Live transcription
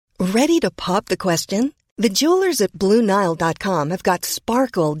Ready to pop the question? The jewelers at BlueNile.com have got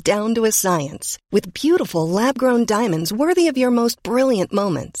sparkle down to a science with beautiful lab-grown diamonds worthy of your most brilliant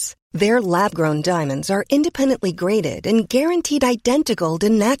moments. Their lab-grown diamonds are independently graded and guaranteed identical to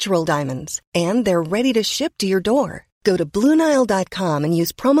natural diamonds, and they're ready to ship to your door. Go to BlueNile.com and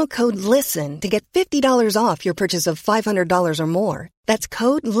use promo code LISTEN to get $50 off your purchase of $500 or more. That's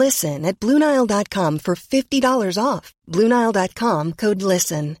code LISTEN at BlueNile.com for $50 off. BlueNile.com, code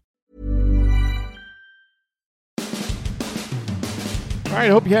LISTEN. All right,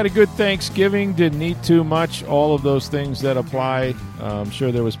 hope you had a good Thanksgiving. Didn't eat too much. All of those things that apply. I'm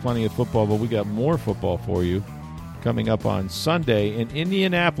sure there was plenty of football, but we got more football for you coming up on Sunday in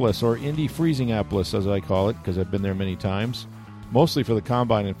Indianapolis, or Indy Freezingapolis, as I call it, because I've been there many times, mostly for the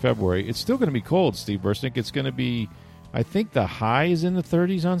Combine in February. It's still going to be cold, Steve Bursnick. It's going to be, I think the high is in the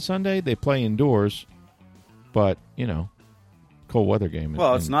 30s on Sunday. They play indoors, but, you know, cold weather game.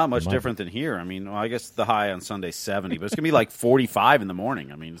 Well, it's not much different than here. I mean, I guess the high on Sunday's 70, but it's going to be like 45 in the morning.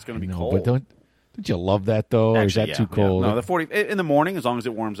 I mean, it's going to be cold. But don't you love that, though? Actually, or is that too cold? Yeah. No, the 40 in the morning, as long as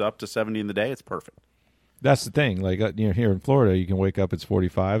it warms up to 70 in the day, it's perfect. That's the thing. Like, here in Florida, you can wake up, it's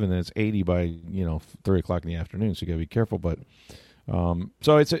 45, and then it's 80 by, 3 o'clock in the afternoon, so you got to be careful. But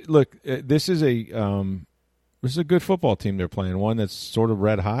so it's this is a good football team they're playing, one that's sort of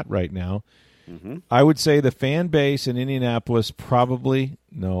red hot right now. Mm-hmm. I would say the fan base in Indianapolis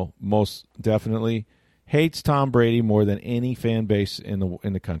most definitely hates Tom Brady more than any fan base in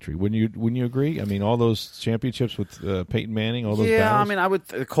the country. Wouldn't you agree? I mean, all those championships with Peyton Manning, all those battles? I mean,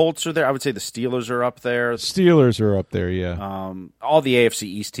 the Colts are there. I would say the Steelers are up there. Steelers are up there, yeah. All the AFC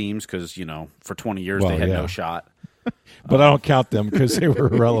East teams, because for 20 years they had no shot. But I don't count them because they were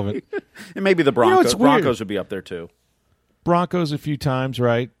irrelevant. And maybe the Broncos. Broncos would be up there too. Broncos a few times,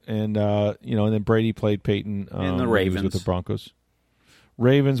 right? And and then Brady played Peyton and the Ravens with the Broncos.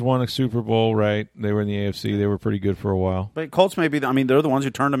 Ravens won a Super Bowl, right? They were in the AFC. They were pretty good for a while. But Colts they're the ones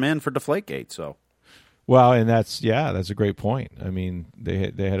who turned them in for Deflategate. So, well, and that's a great point. I mean,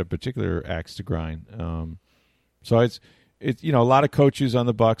 they had a particular axe to grind. So it's a lot of coaches on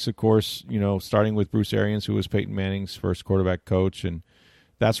the Bucs, of course. Starting with Bruce Arians, who was Peyton Manning's first quarterback coach, and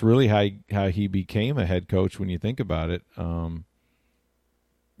that's really how he became a head coach when you think about it.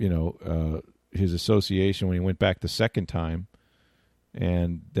 His association when he went back the second time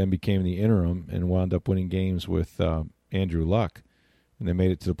and then became the interim and wound up winning games with Andrew Luck. And they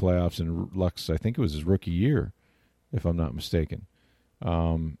made it to the playoffs in Luck's, I think it was his rookie year, if I'm not mistaken.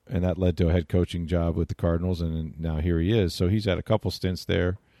 And that led to a head coaching job with the Cardinals, and now here he is. So he's had a couple stints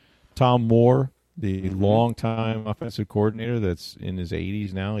there. Tom Moore, the longtime offensive coordinator that's in his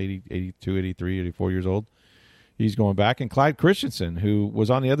 80s now, 80, 82, 83, 84 years old. He's going back. And Clyde Christensen, who was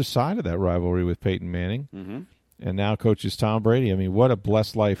on the other side of that rivalry with Peyton Manning, and now coaches Tom Brady. I mean, what a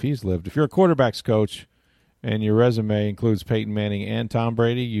blessed life he's lived. If you're a quarterback's coach and your resume includes Peyton Manning and Tom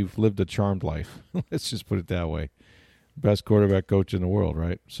Brady, you've lived a charmed life. Let's just put it that way. Best quarterback coach in the world,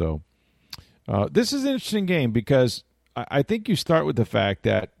 right? So this is an interesting game because I think you start with the fact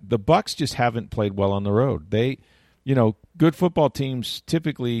that the Bucs just haven't played well on the road. They, good football teams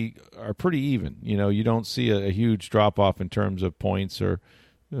typically are pretty even. You don't see a huge drop-off in terms of points or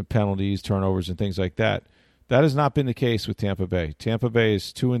penalties, turnovers, and things like that. That has not been the case with Tampa Bay. Tampa Bay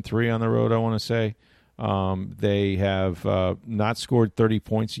is 2-3 on the road, I want to say. They have not scored 30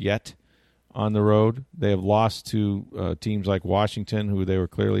 points yet on the road. They have lost to teams like Washington, who they were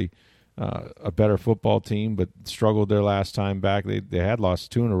clearly a better football team, but struggled their last time back. They had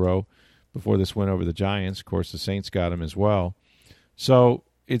lost 2 in a row before this win over the Giants. Of course, the Saints got them as well. So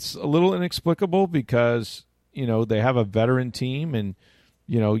it's a little inexplicable because, they have a veteran team, and,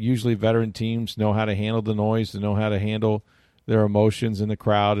 usually veteran teams know how to handle the noise, they know how to handle their emotions in the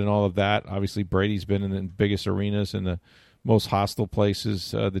crowd and all of that. Obviously, Brady's been in the biggest arenas and the most hostile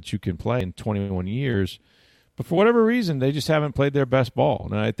places that you can play in 21 years. But for whatever reason, they just haven't played their best ball.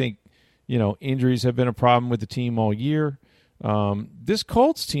 And I think, injuries have been a problem with the team all year. This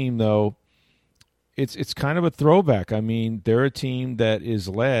Colts team, though, it's kind of a throwback. I mean, they're a team that is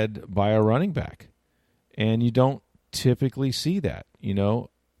led by a running back, and you don't typically see that.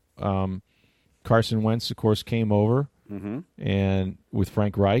 Carson Wentz, of course, came over, and with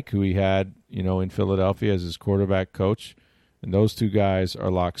Frank Reich, who he had, in Philadelphia as his quarterback coach, and those two guys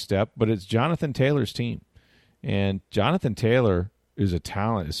are lockstep. But it's Jonathan Taylor's team, and Jonathan Taylor is a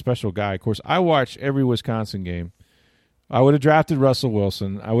talent, a special guy. Of course, I watch every Wisconsin game. I would have drafted Russell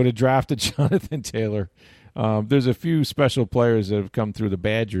Wilson. I would have drafted Jonathan Taylor. There's a few special players that have come through the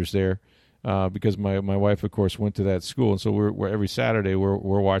Badgers there because my wife, of course, went to that school. And so we're every Saturday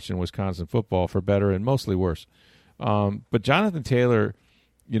we're watching Wisconsin football for better and mostly worse. But Jonathan Taylor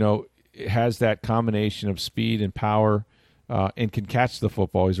has that combination of speed and power and can catch the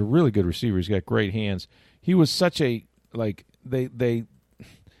football. He's a really good receiver. He's got great hands. He was such a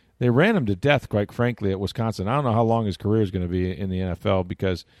they ran him to death, quite frankly, at Wisconsin. I don't know how long his career is going to be in the NFL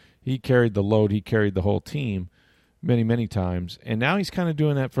because he carried the load. He carried the whole team many, many times. And now he's kind of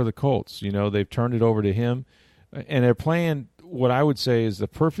doing that for the Colts. They've turned it over to him. And they're playing what I would say is the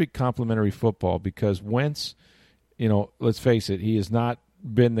perfect complementary football because Wentz, let's face it, he has not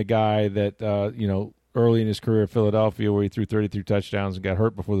been the guy that, early in his career at Philadelphia where he threw 33 touchdowns and got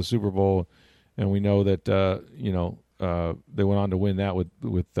hurt before the Super Bowl. And we know that, they went on to win that with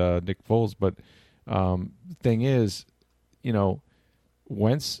Nick Foles. But the thing is,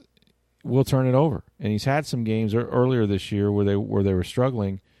 Wentz will turn it over. And he's had some games earlier this year where they were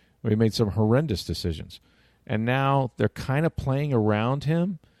struggling, where he made some horrendous decisions. And now they're kind of playing around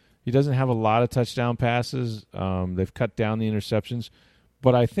him. He doesn't have a lot of touchdown passes. They've cut down the interceptions.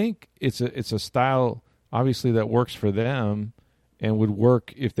 But I think it's a style, obviously, that works for them and would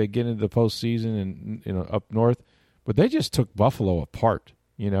work if they get into the postseason and up north. But they just took Buffalo apart,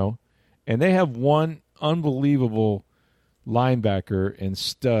 and they have one unbelievable linebacker and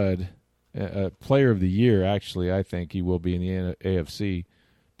stud, player of the year, actually, I think he will be in the AFC,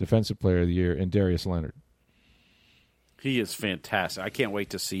 Defensive Player of the Year, and Darius Leonard. He is fantastic. I can't wait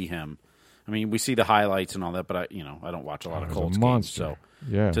to see him. I mean, we see the highlights and all that, but I don't watch a lot of Colts games, so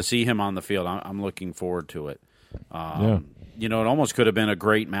to see him on the field, I'm looking forward to it. It almost could have been a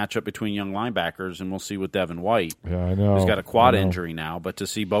great matchup between young linebackers, and we'll see with Devin White. Yeah, I know. Who's got a quad injury now, but to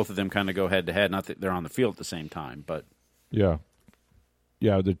see both of them kind of go head-to-head, not that they're on the field at the same time, but... Yeah,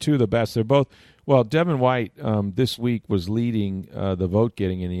 they're two of the best. They're both... Well, Devin White this week was leading the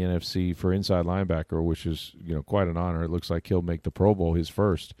vote-getting in the NFC for inside linebacker, which is quite an honor. It looks like he'll make the Pro Bowl his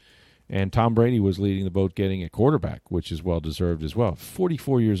first. And Tom Brady was leading the vote-getting at quarterback, which is well-deserved as well.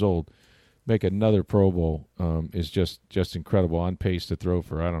 44 years old. Make another Pro Bowl is just incredible. On pace to throw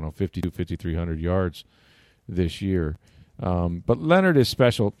for, 5,300 yards this year. But Leonard is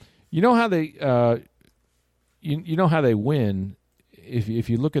special. You know how they you know how they win if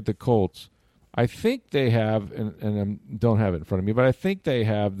you look at the Colts. I think they have, and I don't have it in front of me, but I think they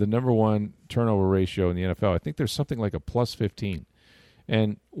have the number one turnover ratio in the NFL. I think there's something like a plus 15.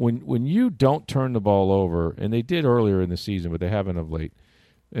 And when you don't turn the ball over, and they did earlier in the season, but they haven't of late,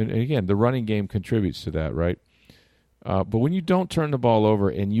 and again, the running game contributes to that, right? But when you don't turn the ball over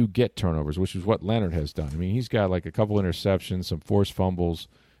and you get turnovers, which is what Leonard has done. I mean, he's got like a couple interceptions, some forced fumbles.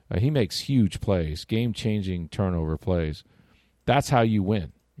 He makes huge plays, game-changing turnover plays. That's how you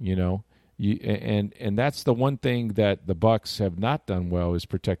win, and that's the one thing that the Bucs have not done well is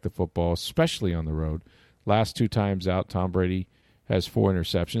protect the football, especially on the road. Last two times out, Tom Brady has 4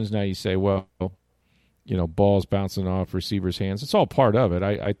 interceptions. Now you say, well, balls bouncing off receivers' hands. It's all part of it.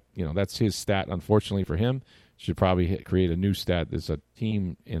 I that's his stat. Unfortunately for him, should probably create a new stat that's a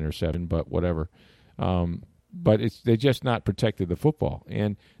team interception, but whatever. But they just not protected the football,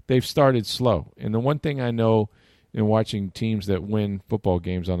 and they've started slow. And the one thing I know in watching teams that win football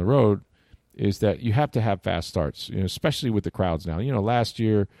games on the road is that you have to have fast starts, especially with the crowds now. Last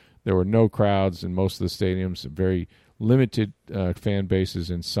year there were no crowds in most of the stadiums, very limited fan bases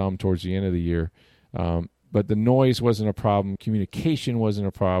in some towards the end of the year. But the noise wasn't a problem. Communication wasn't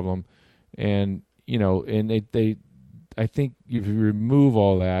a problem. And, and I think if you remove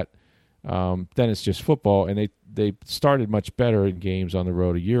all that, then it's just football. And they started much better in games on the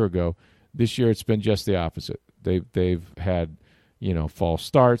road a year ago. This year it's been just the opposite. They've had, false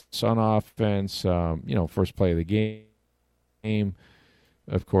starts on offense, first play of the game.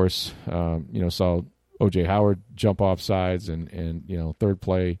 Of course, saw O.J. Howard jump off sides and third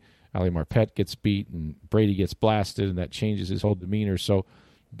play, Ali Marpet gets beat and Brady gets blasted, and that changes his whole demeanor. So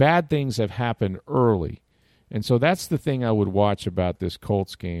bad things have happened early. And so that's the thing I would watch about this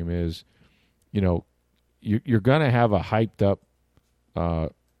Colts game is, you're going to have a hyped up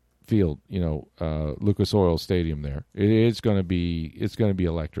field, Lucas Oil Stadium there. It's going to be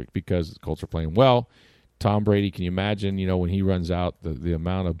electric because the Colts are playing well. Tom Brady, can you imagine, when he runs out, the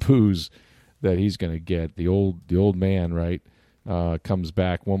amount of boos that he's going to get? The old man, right, comes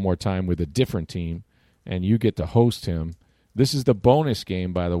back one more time with a different team, and you get to host him. This is the bonus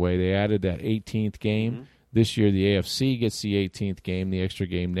game, by the way. They added that 18th game. Mm-hmm. This year, the AFC gets the 18th game, the extra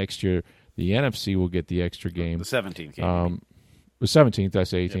game. Next year, the NFC will get the extra game. The 17th game. The 17th, I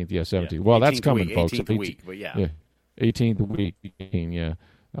say 18th, yeah, 17th. Yeah. Well, that's coming, week, folks. 18th week, but yeah. 18th week, yeah.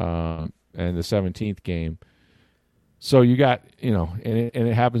 And the 17th game. So you got, and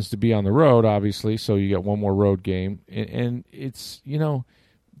it happens to be on the road, obviously, so you got one more road game. And it's,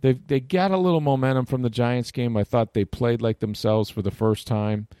 They got a little momentum from the Giants game. I thought they played like themselves for the first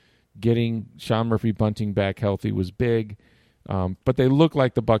time. Getting Sean Murphy-Bunting back healthy was big. But they look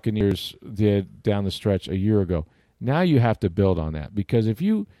like the Buccaneers did down the stretch a year ago. Now you have to build on that, because if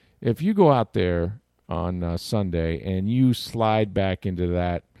you go out there on Sunday and you slide back into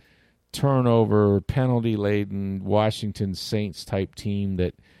that turnover, penalty-laden Washington Saints type team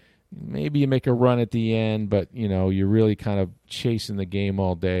that maybe you make a run at the end, but you're really kind of chasing the game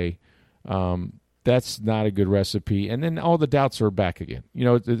all day, that's not a good recipe. And then all the doubts are back again.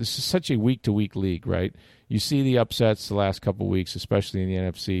 This is such a week-to-week league, right? You see the upsets the last couple of weeks, especially in the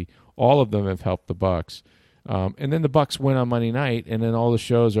NFC. All of them have helped the Bucs. And then the Bucs win on Monday night, and then all the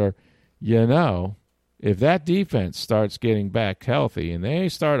shows are, if that defense starts getting back healthy and they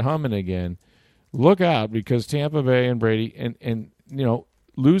start humming again, look out, because Tampa Bay and Brady and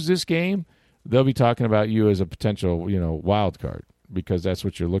lose this game, they'll be talking about you as a potential wild card, because that's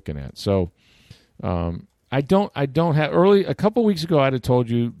what you're looking at. So I don't have a couple weeks ago I'd have told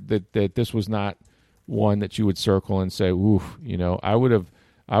you that this was not one that you would circle and say, oof, I would have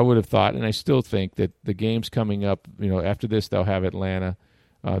thought, and I still think, that the games coming up, after this they'll have Atlanta,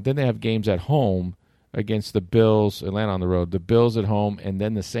 then they have games at home against the Bills, Atlanta on the road, the Bills at home, and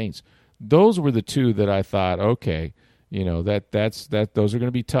then the Saints. Those were the two that I thought, okay, those are going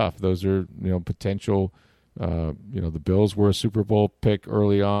to be tough. Those are potential. The Bills were a Super Bowl pick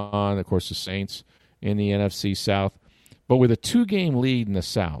early on. Of course, the Saints in the NFC South, but with a 2-game lead in the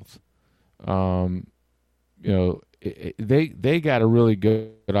South, they got a really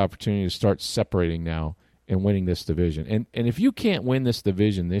good opportunity to start separating now and winning this division. And if you can't win this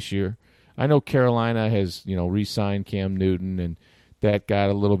division this year, I know Carolina has re-signed Cam Newton, and that got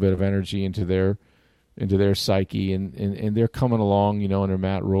a little bit of energy into their psyche, and they're coming along, under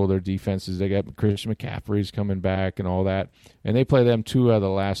Matt Rule. Their defenses, they got Christian McCaffrey's coming back and all that, and they play them 2 out of the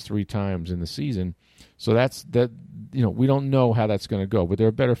last 3 times in the season. So we don't know how that's going to go, but they're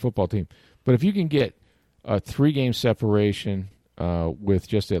a better football team. But if you can get a 3-game separation with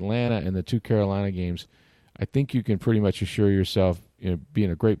just Atlanta and the 2 Carolina games, I think you can pretty much assure yourself be in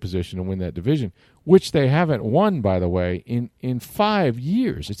a great position to win that division, which they haven't won, by the way, in 5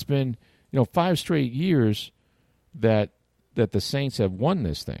 years. It's been 5 straight years that the Saints have won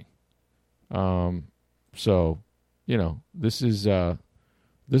this thing. So this is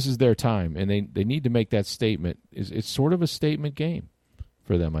their time, and they need to make that statement. It's sort of a statement game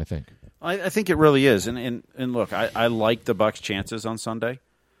for them, I think. I think it really is, and look, I like the Bucs' chances on Sunday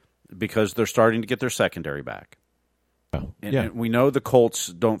because they're starting to get their secondary back. Oh, and we know the Colts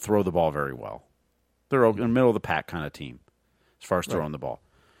don't throw the ball very well. They're a middle-of-the-pack kind of team as far as throwing the ball.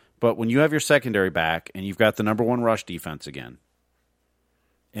 But when you have your secondary back and you've got the number 1 rush defense again,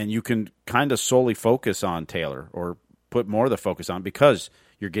 and you can kind of solely focus on Taylor or put more of the focus on, because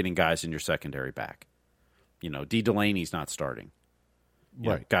you're getting guys in your secondary back. D. Delaney's not starting.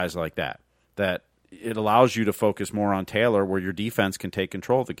 Right. Guys like that it allows you to focus more on Taylor, where your defense can take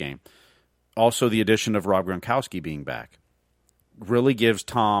control of the game. Also, the addition of Rob Gronkowski being back really gives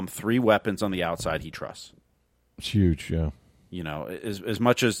Tom 3 weapons on the outside he trusts. It's huge, yeah. As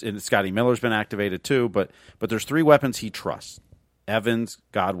much as Scotty Miller's been activated too, but there's 3 weapons he trusts: Evans,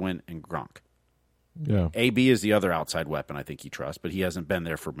 Godwin, and Gronk. Yeah. AB is the other outside weapon I think he trusts, but he hasn't been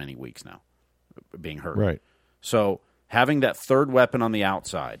there for many weeks now, being hurt. Right. So having that 3rd weapon on the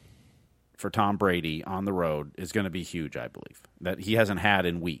outside for Tom Brady on the road is going to be huge, I believe, that he hasn't had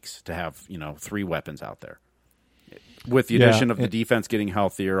in weeks, to have 3 weapons out there. With the addition of the defense getting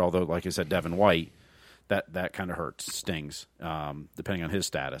healthier, although, like I said, Devin White, that kind of hurts, stings, depending on his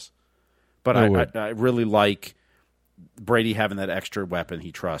status. But I really like Brady having that extra weapon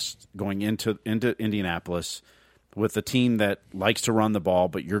he trusts going into Indianapolis with a team that likes to run the ball,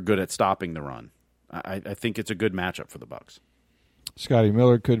 but you're good at stopping the run. I think it's a good matchup for the Bucs. Scotty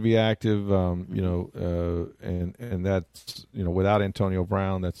Miller could be active, and that's without Antonio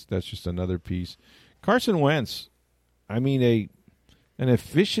Brown, that's just another piece. Carson Wentz, I mean, an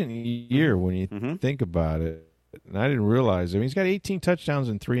efficient year when you think about it. And I didn't realize. I mean, he's got 18 touchdowns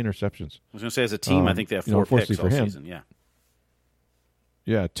and 3 interceptions. I was going to say, as a team, I think they have 4 picks all season. Yeah,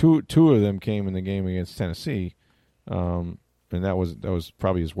 yeah. Two of them came in the game against Tennessee, and that was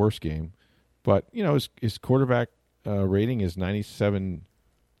probably his worst game. But his quarterback rating is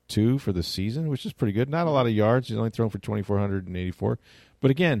 97.2 for the season, which is pretty good. Not a lot of yards. He's only thrown for 2,484.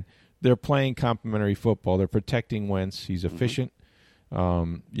 But again, they're playing complementary football. They're protecting Wentz. He's efficient.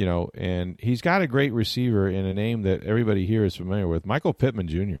 And he's got a great receiver in a name that everybody here is familiar with. Michael Pittman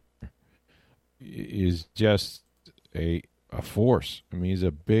Jr. is just a force. I mean, he's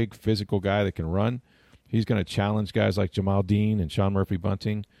a big physical guy that can run. He's going to challenge guys like Jamal Dean and Sean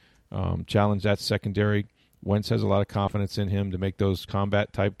Murphy-Bunting, challenge that secondary. Wentz has a lot of confidence in him to make those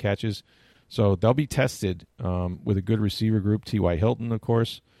combat-type catches. So they'll be tested with a good receiver group, T.Y. Hilton, of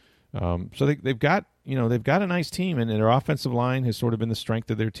course. So they've got a nice team, and their offensive line has sort of been the strength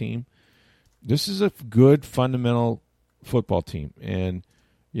of their team. This is a good fundamental football team, and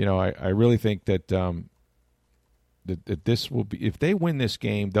I really think that that this will be, if they win this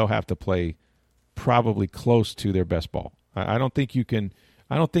game, they'll have to play probably close to their best ball. I don't think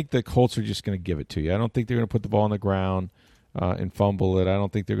the Colts are just going to give it to you. I don't think they're going to put the ball on the ground and fumble it. I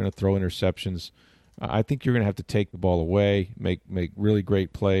don't think they're going to throw interceptions. I think you're going to have to take the ball away, make really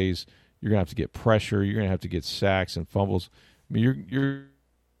great plays. You're going to have to get pressure. You're going to have to get sacks and fumbles. I mean, you're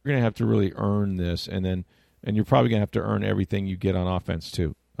going to have to really earn this, and you're probably going to have to earn everything you get on offense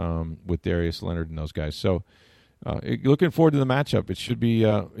too, with Darius Leonard and those guys. So, looking forward to the matchup. It should be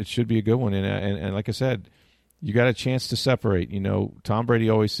a good one, and like I said, you got a chance to separate. Tom Brady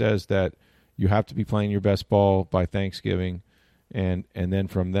always says that you have to be playing your best ball by Thanksgiving, and then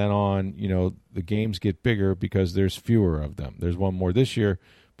from then on, the games get bigger because there's fewer of them. There's one more this year,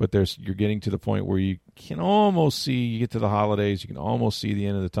 but you're getting to the point where you can almost see, you get to the holidays, you can almost see the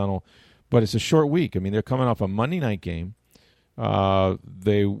end of the tunnel, but it's a short week. I mean, they're coming off a Monday night game.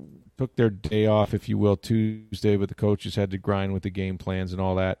 They took their day off, if you will, Tuesday, but the coaches had to grind with the game plans and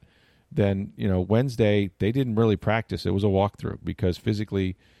all that. Then, Wednesday, they didn't really practice. It was a walkthrough because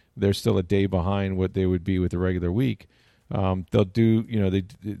physically they're still a day behind what they would be with a regular week. They'll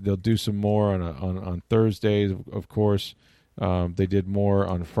do some more on Thursdays, of course. They did more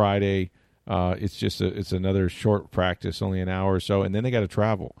on Friday. It's another short practice, only an hour or so, and then they got to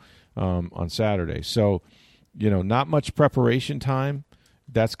travel on Saturday. So, not much preparation time.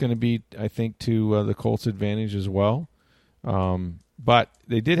 That's going to be, I think, to the Colts' advantage as well. But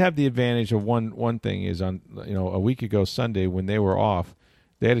they did have the advantage of one thing is on a week ago Sunday when they were off,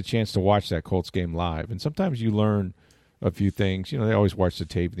 they had a chance to watch that Colts game live. And sometimes you learn a few things. They always watch the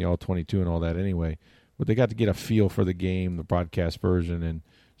tape and the All-22 and all that anyway. But they got to get a feel for the game, the broadcast version, and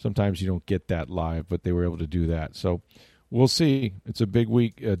sometimes you don't get that live, but they were able to do that. So we'll see. It's a big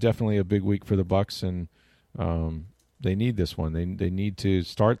week, definitely a big week for the Bucs, and they need this one. They need to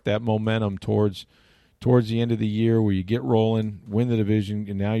start that momentum towards the end of the year where you get rolling, win the division,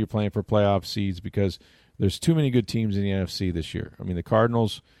 and now you're playing for playoff seeds because there's too many good teams in the NFC this year. I mean, the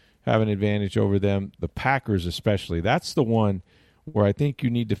Cardinals have an advantage over them. The Packers especially. That's the one where I think you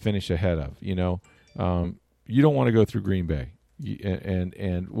need to finish ahead of. You don't want to go through Green Bay.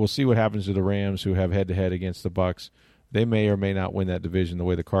 And we'll see what happens to the Rams, who have head-to-head against the Bucs. They may or may not win that division the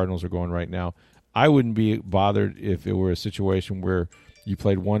way the Cardinals are going right now. I wouldn't be bothered if it were a situation where you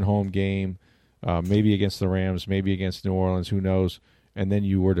played one home game, maybe against the Rams, maybe against New Orleans, who knows, and then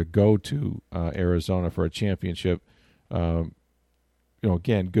you were to go to Arizona for a championship.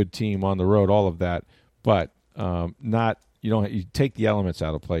 Again, good team on the road, all of that, but you take the elements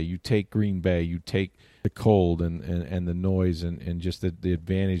out of play. You take Green Bay, you take the cold and the noise and just the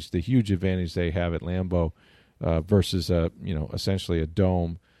advantage, the huge advantage they have at Lambeau versus essentially a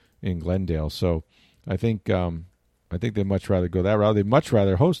dome in Glendale. So I think they'd much rather go that route. They'd much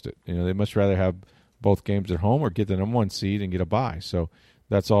rather host it. They'd much rather have both games at home or get the number one seed and get a bye. So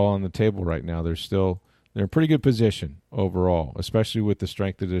that's all on the table right now. They're in a pretty good position overall, especially with the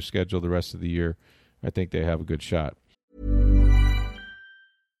strength of their schedule the rest of the year. I think they have a good shot.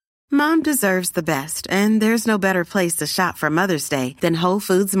 Mom deserves the best, and there's no better place to shop for Mother's Day than Whole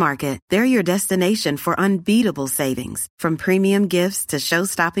Foods Market. They're your destination for unbeatable savings, from premium gifts to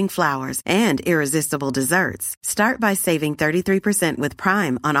show-stopping flowers and irresistible desserts. Start by saving 33% with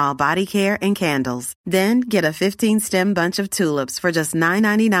Prime on all body care and candles. Then get a 15-stem bunch of tulips for just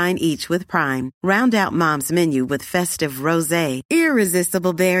 $9.99 each with Prime. Round out Mom's menu with festive rosé,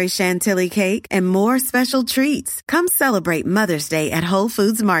 irresistible berry chantilly cake, and more special treats. Come celebrate Mother's Day at Whole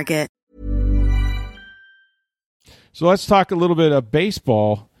Foods Market. So let's talk a little bit of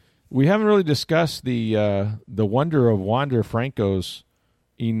baseball. We haven't really discussed the wonder of Wander Franco's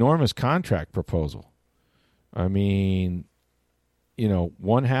enormous contract proposal. I mean,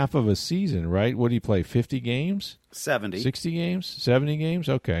 one half of a season, right? What did he play, 50 games? 70. 60 games? 70 games?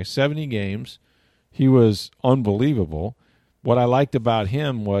 Okay, 70 games. He was unbelievable. What I liked about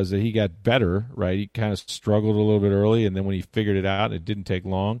him was that he got better, right? He kind of struggled a little bit early, and then when he figured it out, it didn't take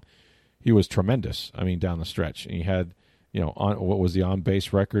long. He was tremendous, down the stretch. And he had, what was the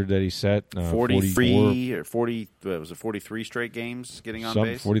on-base record that he set? 43 or 40, was it 43 straight games getting on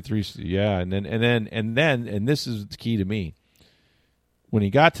base? 43, yeah. And then this is the key to me. When he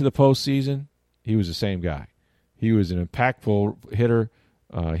got to the postseason, he was the same guy. He was an impactful hitter.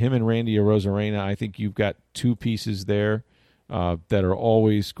 Him and Randy Arozarena, I think you've got two pieces there that are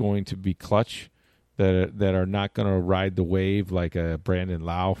always going to be clutch, that are not going to ride the wave like a Brandon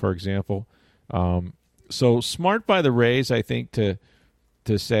Lau, for example. So smart by the Rays, I think, to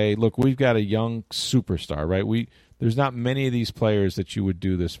say, look, we've got a young superstar, right? There's not many of these players that you would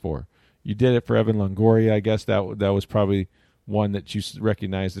do this for. You did it for Evan Longoria. I guess that was probably one that you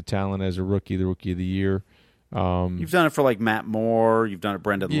recognized the talent as a rookie, the Rookie of the Year. You've done it for like Matt Moore. You've done it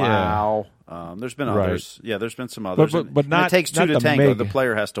Brendan Lau. There's been others. Right. Yeah, there's been some others. But not, it takes two to tango. Mega. The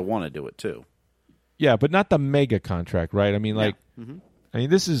player has to want to do it too. Yeah, but not the mega contract, right? I mean, I mean,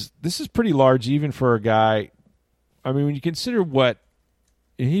 this is pretty large even for a guy. I mean, when you consider what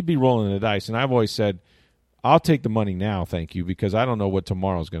he'd be rolling the dice, and I've always said, I'll take the money now, thank you, because I don't know what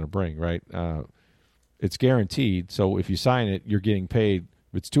tomorrow's going to bring, right? It's guaranteed, so if you sign it, you're getting paid.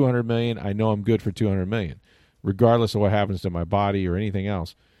 If it's $200 million, I know I'm good for $200 million, regardless of what happens to my body or anything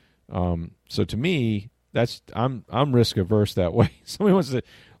else. So to me, I'm risk averse that way. Somebody wants to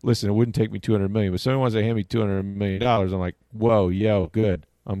listen. It wouldn't take me $200 million, but somebody wants to hand me $200 million. I'm like, whoa, good,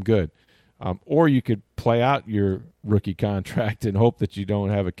 I'm good. Or you could play out your rookie contract and hope that you don't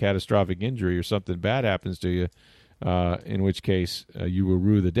have a catastrophic injury or something bad happens to you, in which case you will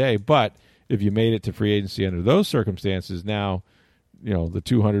rue the day. But if you made it to free agency under those circumstances, now the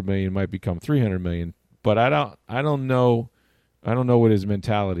 $200 million might become $300 million. But I don't know what his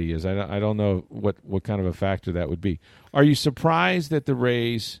mentality is. I don't know what kind of a factor that would be. Are you surprised that the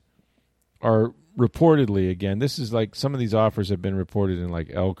Rays are reportedly, again, this is like some of these offers have been reported in like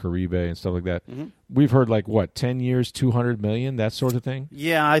El Caribe and stuff like that. Mm-hmm. We've heard like 10 years, $200 million, that sort of thing?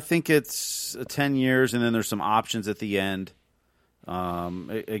 Yeah, I think it's 10 years, and then there's some options at the end.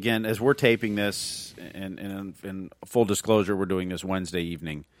 Again, as we're taping this, and in full disclosure, we're doing this Wednesday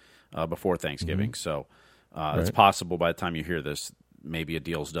evening before Thanksgiving. Mm-hmm. So it's possible by the time you hear this, maybe a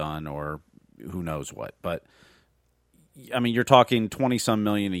deal's done or who knows what. But I mean, you're talking 20-some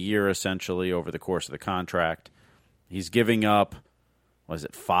million a year essentially over the course of the contract. He's giving up,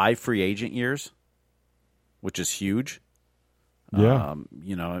 5 free agent years, which is huge. Yeah.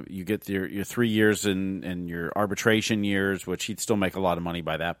 You get your 3 years and your arbitration years, which he'd still make a lot of money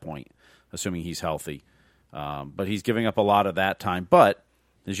by that point, assuming he's healthy. But he's giving up a lot of that time. But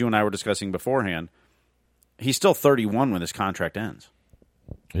as you and I were discussing beforehand, he's still 31 when his contract ends.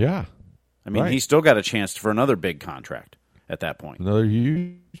 Yeah. I mean, he's still got a chance for another big contract at that point. Another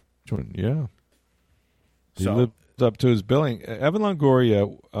huge one, yeah. He lived up to his billing. Evan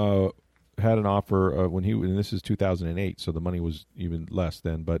Longoria had an offer and this is 2008, so the money was even less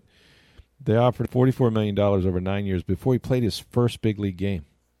then, but they offered $44 million over 9 years before he played his first big league game.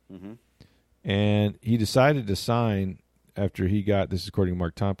 Mm-hmm. And he decided to sign after he got, this is according to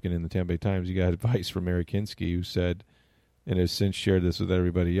Mark Tompkin in the Tampa Bay Times, he got advice from Mary Kinski, who said, and has since shared this with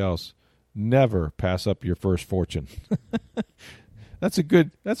everybody else, never pass up your first fortune. That's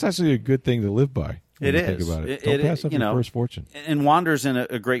actually a good thing to live by. It is. Think about it. Don't pass up your first fortune. And Wander's in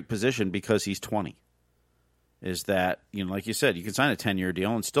a great position because he's 20. Is that, like you said, you can sign a 10-year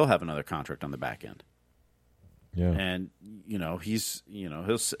deal and still have another contract on the back end. Yeah. And he'll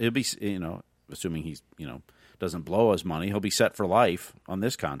be, assuming he's, doesn't blow his money, he'll be set for life on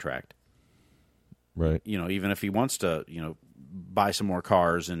this contract. Right. Even if he wants to, buy some more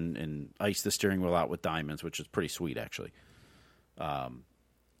cars and ice the steering wheel out with diamonds, which is pretty sweet, actually.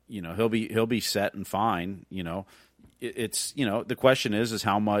 He'll be set and fine. It's the question is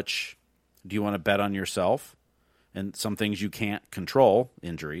how much do you want to bet on yourself and some things you can't control,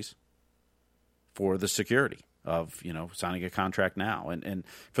 injuries, for the security of signing a contract now, and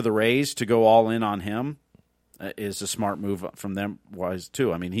for the Rays to go all in on him is a smart move from them wise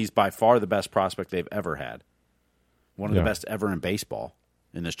too. I mean, he's by far the best prospect they've ever had. One of the best ever in baseball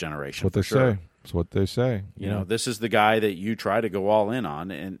in this generation. That's what they say. That's what they say. This is the guy that you try to go all in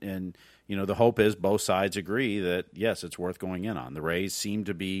on, and the hope is both sides agree that, yes, it's worth going in on. The Rays seem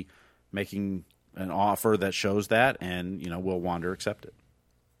to be making an offer that shows that, and, will Wander accept it.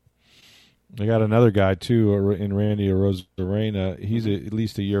 They got another guy, too, in Randy Arozarena. He's at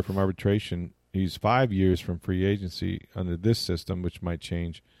least a year from arbitration. He's 5 years from free agency under this system, which might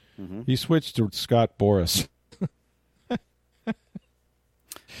change. Mm-hmm. He switched to Scott Boras.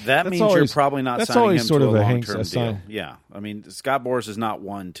 That means you're probably not signing him to a long-term deal. Yeah. I mean, Scott Boras is not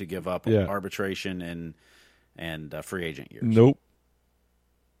one to give up arbitration and free agent years. Nope.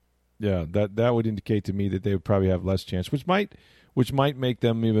 Yeah, that would indicate to me that they would probably have less chance, which might make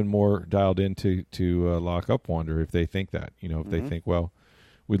them even more dialed in to lock up Wander if they think that. If they think, well,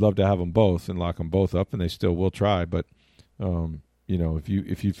 we'd love to have them both and lock them both up, and they still will try. But, if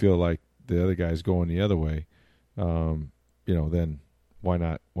you feel like the other guy's going the other way, then why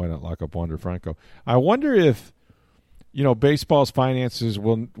not lock up Wander Franco? I wonder if, baseball's finances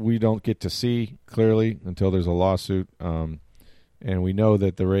we don't get to see clearly until there's a lawsuit. And we know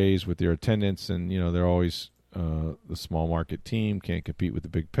that the Rays, with their attendance, and they're always the small market team, can't compete with the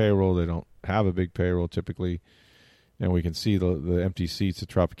big payroll. They don't have a big payroll typically, and we can see the empty seats at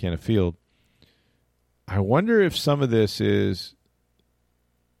Tropicana Field. I wonder if some of this is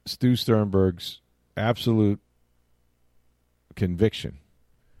Stu Sternberg's absolute conviction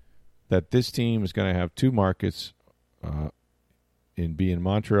that this team is going to have two markets, be in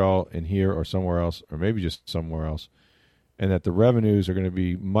Montreal and here or somewhere else, or maybe just somewhere else, and that the revenues are going to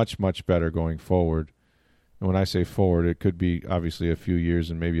be much, much better going forward. And when I say forward, it could be obviously a few years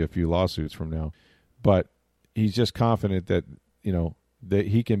and maybe a few lawsuits from now. But he's just confident that, that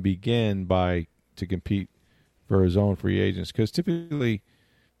he can begin to compete for his own free agents. Because typically,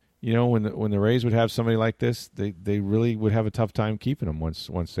 when the Rays would have somebody like this, they really would have a tough time keeping them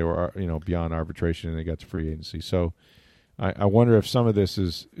once they were, beyond arbitration and they got to free agency. So I wonder if some of this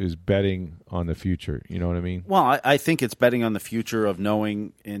is betting on the future. You know what I mean? Well, I think it's betting on the future of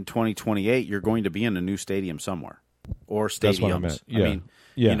knowing in 2028 you're going to be in a new stadium somewhere or stadiums. That's what I meant.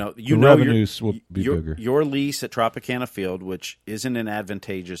 Yeah. The revenues will be bigger. Your lease at Tropicana Field, which isn't an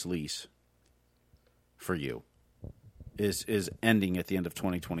advantageous lease for you, is ending at the end of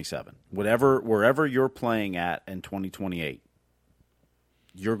 2027. Wherever you're playing at in 2028,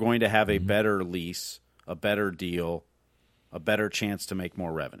 you're going to have a better lease, a better deal, a better chance to make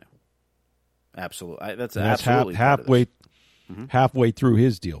more revenue. Absolutely. That's absolutely halfway through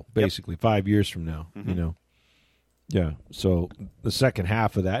his deal, basically 5 years from now, Yeah. So the second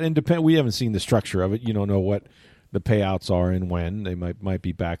half of that, and we haven't seen the structure of it. You don't know what the payouts are and when. They might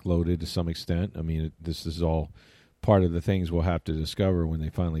be backloaded to some extent. I mean, this is all part of the things we'll have to discover when they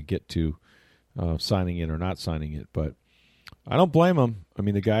finally get to signing it or not signing it. But I don't blame him. I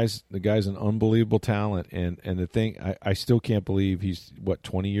mean, the guy's an unbelievable talent, and the thing I still can't believe he's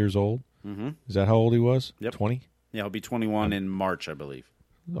 20 years old. Mm-hmm. Is that how old he was? Yep. 20. Yeah, he'll be 21 in March, I believe.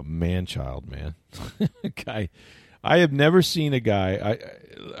 A man-child, man. Guy, I have never seen a guy.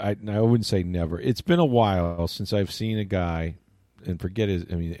 I wouldn't say never. It's been a while since I've seen a guy, and forget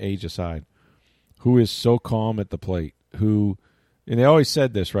age aside, who is so calm at the plate. And they always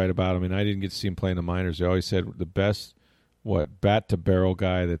said this right about him, and I didn't get to see him play in the minors. They always said the best bat-to-barrel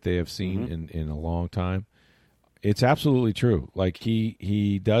guy that they have seen in a long time. It's absolutely true. Like,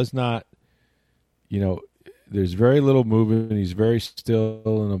 he does not, there's very little movement. He's very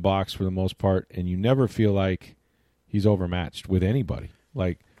still in the box for the most part, and you never feel like he's overmatched with anybody.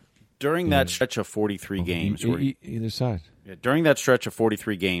 Like, during that stretch of 43 games. Either side. Yeah, during that stretch of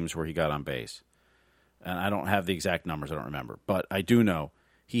 43 games where he got on base, and I don't have the exact numbers, I don't remember, but I do know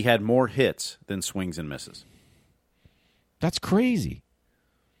he had more hits than swings and misses. That's crazy.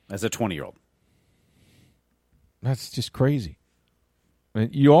 As a 20-year-old. That's just crazy.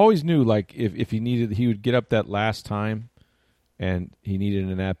 And you always knew, like, if he would get up that last time and he needed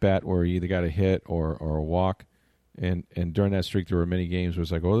an at-bat where he either got a hit or a walk. And during that streak, there were many games where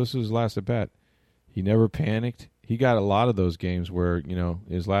it's like, this is his last at-bat. He never panicked. He got a lot of those games where,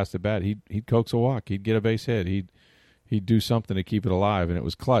 his last at-bat, he'd coax a walk. He'd get a base hit. He'd do something to keep it alive, and it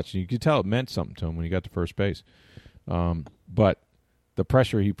was clutch. And you could tell it meant something to him when he got to first base. But the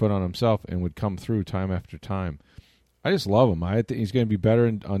pressure he put on himself and would come through time after time. I just love him. I think he's going to be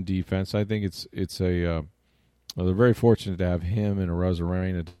better on defense. I think they're very fortunate to have him and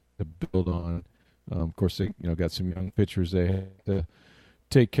Arozarena to build on. Of course, they got some young pitchers they have to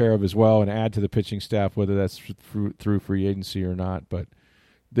take care of as well and add to the pitching staff, whether that's through free agency or not. But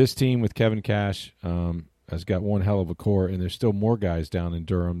this team with Kevin Cash has got one hell of a core, and there's still more guys down in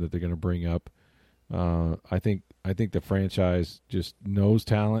Durham that they're going to bring up. I think the franchise just knows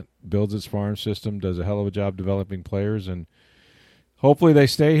talent, builds its farm system, does a hell of a job developing players, and hopefully they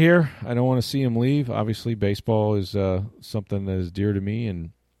stay here. I don't want to see them leave. Obviously, baseball is something that is dear to me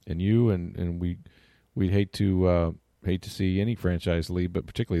and you, and we'd hate to see any franchise leave, but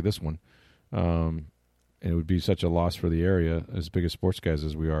particularly this one. And it would be such a loss for the area, as big as sports guys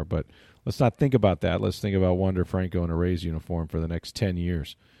as we are. But let's not think about that. Let's think about Wander Franco in a Rays uniform for the next 10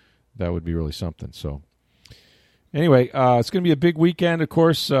 years. That would be really something. So anyway, it's going to be a big weekend. Of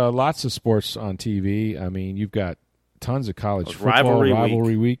course, lots of sports on TV. I mean, you've got tons of college football,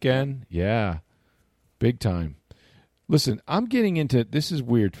 rivalry weekend. Yeah, big time. Listen, I'm getting into – this is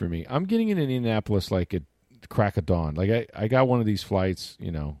weird for me. I'm getting into Indianapolis like at crack of dawn. Like I got one of these flights,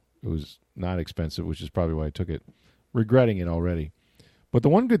 it was not expensive, which is probably why I took it. Regretting it already. But the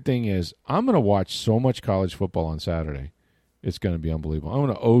one good thing is I'm going to watch so much college football on Saturday. It's going to be unbelievable. I'm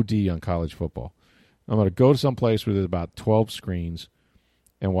going to OD on college football. I'm going to go to some place where there's about 12 screens,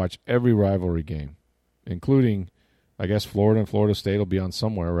 and watch every rivalry game, including, I guess, Florida and Florida State will be on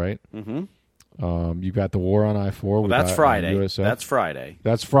somewhere, right? Mm-hmm. You've got the war on I-4. Well, that's Friday. That's Friday.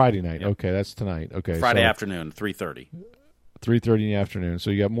 That's Friday night. Yep. Okay, that's tonight. Okay, Friday afternoon, 3:30. 3:30 in the afternoon. So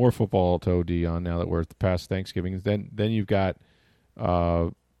you got more football to OD on now that we're past Thanksgiving. Then you've got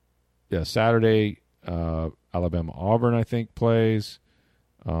Saturday, Alabama-Auburn, I think, plays.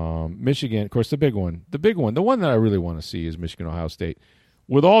 Michigan, of course, the one that I really want to see is Michigan-Ohio State.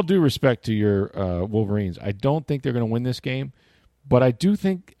 With all due respect to your Wolverines, I don't think they're going to win this game, but I do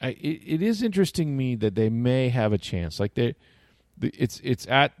think it is interesting to me that they may have a chance. Like it's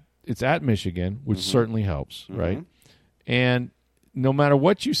at Michigan, which certainly helps, right? And no matter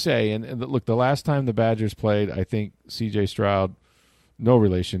what you say, and look, the last time the Badgers played, I think C.J. Stroud, no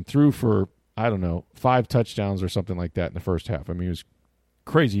relation, threw for, I don't know, 5 touchdowns or something like that in the first half. I mean, it was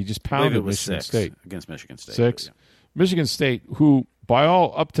crazy. He just pounded Michigan State. Against Michigan State. 6. Yeah. Michigan State, who, by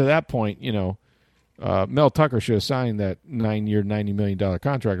all up to that point, Mel Tucker should have signed that 9-year, $90 million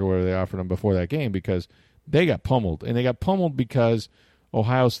contract or whatever they offered him before that game because they got pummeled. And they got pummeled because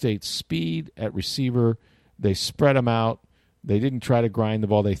Ohio State's speed at receiver, they spread them out. They didn't try to grind the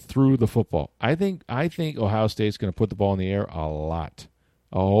ball. They threw the football. I think Ohio State's going to put the ball in the air a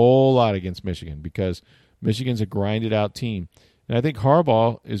whole lot against Michigan because Michigan's a grinded-out team. And I think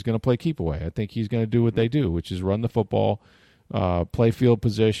Harbaugh is going to play keep away. I think he's going to do what they do, which is run the football, play field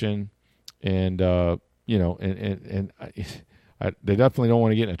position, and they definitely don't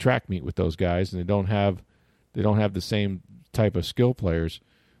want to get in a track meet with those guys, and they don't have the same type of skill players.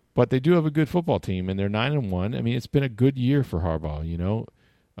 But they do have a good football team, and they're 9-1. I mean, it's been a good year for Harbaugh,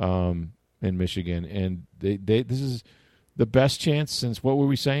 in Michigan, and this is the best chance since, what were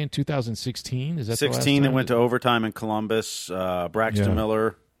we saying, 2016? Is that 16 that went to overtime in Columbus? Braxton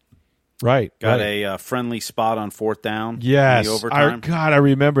Miller, right? Got a friendly spot on 4th down. Yes, in the overtime. I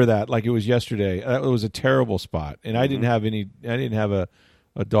remember that like it was yesterday. It was a terrible spot, and I didn't have a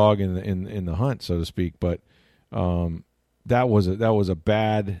dog in the hunt, so to speak. But that was a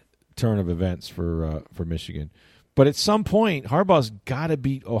bad turn of events for Michigan. But at some point, Harbaugh's got to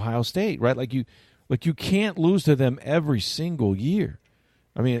beat Ohio State, right? Like you can't lose to them every single year.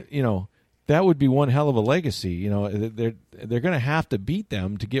 I mean, that would be one hell of a legacy. They're going to have to beat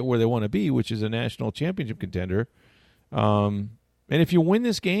them to get where they want to be, which is a national championship contender. And if you win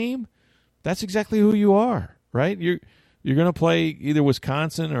this game, that's exactly who you are, right? You're going to play either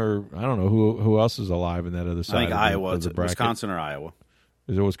Wisconsin or I don't know who else is alive in that other side. I think Iowa. Of the bracket. Wisconsin or Iowa.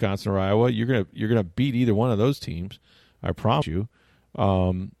 Is it Wisconsin or Iowa? You're gonna beat either one of those teams. I promise you.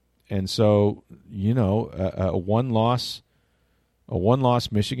 And so a one-loss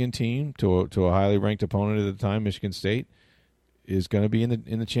Michigan team to a highly ranked opponent at the time, Michigan State, is going to be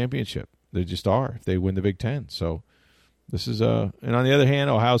in the championship. They just are if they win the Big Ten. So this is and on the other hand,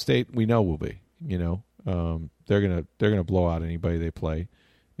 Ohio State we know will be. They're gonna blow out anybody they play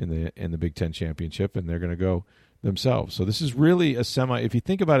in the Big Ten championship, and they're gonna go themselves. So this is really a semi. If you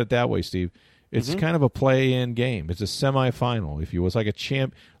think about it that way, Steve, it's kind of a play-in game. It's a semifinal, if you will. It's like a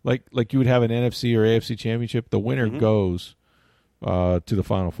champ, like you would have an NFC or AFC championship. The winner goes to the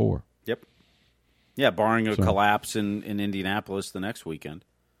Final Four. Yep. Yeah, barring a collapse in Indianapolis the next weekend.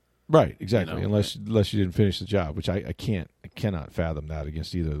 Right, exactly. Unless you didn't finish the job, which I cannot fathom that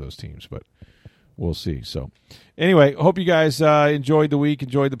against either of those teams, but we'll see. So, anyway, hope you guys enjoyed the week,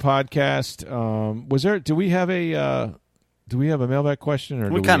 enjoyed the podcast. Do we have a mailbag question? Or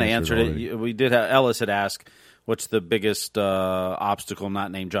we kind of answered it. We did. Ellis had asked, "What's the biggest obstacle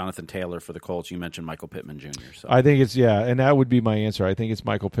not named Jonathan Taylor for the Colts?" You mentioned Michael Pittman Jr. So I think it's and that would be my answer. I think it's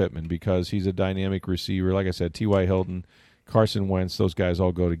Michael Pittman because he's a dynamic receiver. Like I said, T.Y. Hilton, Carson Wentz, those guys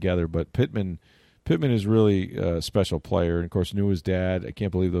all go together. But Pittman is really a special player, and of course knew his dad. I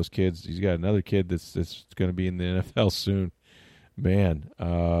can't believe those kids. He's got another kid that's going to be in the NFL soon. Man,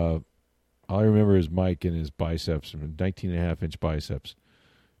 all I remember is Mike and his biceps, 19.5-inch biceps.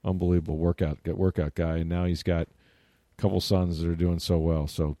 Unbelievable workout guy, and now he's got a couple sons that are doing so well.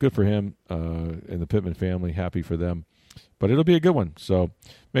 So good for him and the Pittman family. Happy for them. But it'll be a good one. So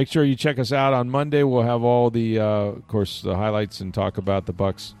make sure you check us out on Monday. We'll have all the, of course, the highlights and talk about the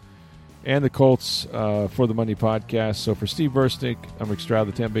Bucs and the Colts for the Monday podcast. So for Steve Versnick, I'm Rick Stroud,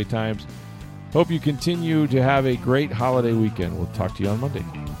 the Tampa Bay Times. Hope you continue to have a great holiday weekend. We'll talk to you on Monday.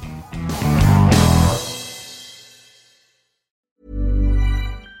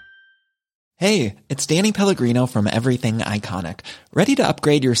 Hey, it's Danny Pellegrino from Everything Iconic. Ready to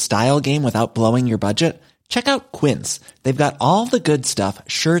upgrade your style game without blowing your budget? Check out Quince. They've got all the good stuff,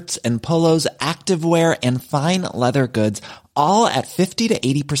 shirts and polos, activewear, and fine leather goods, all at 50 to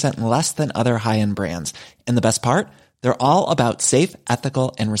 80% less than other high-end brands. And the best part? They're all about safe,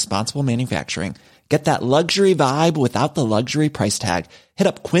 ethical, and responsible manufacturing. Get that luxury vibe without the luxury price tag. Hit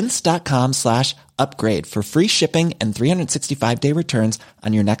up quince.com/upgrade for free shipping and 365-day returns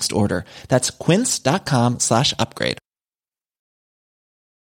on your next order. That's quince.com/upgrade.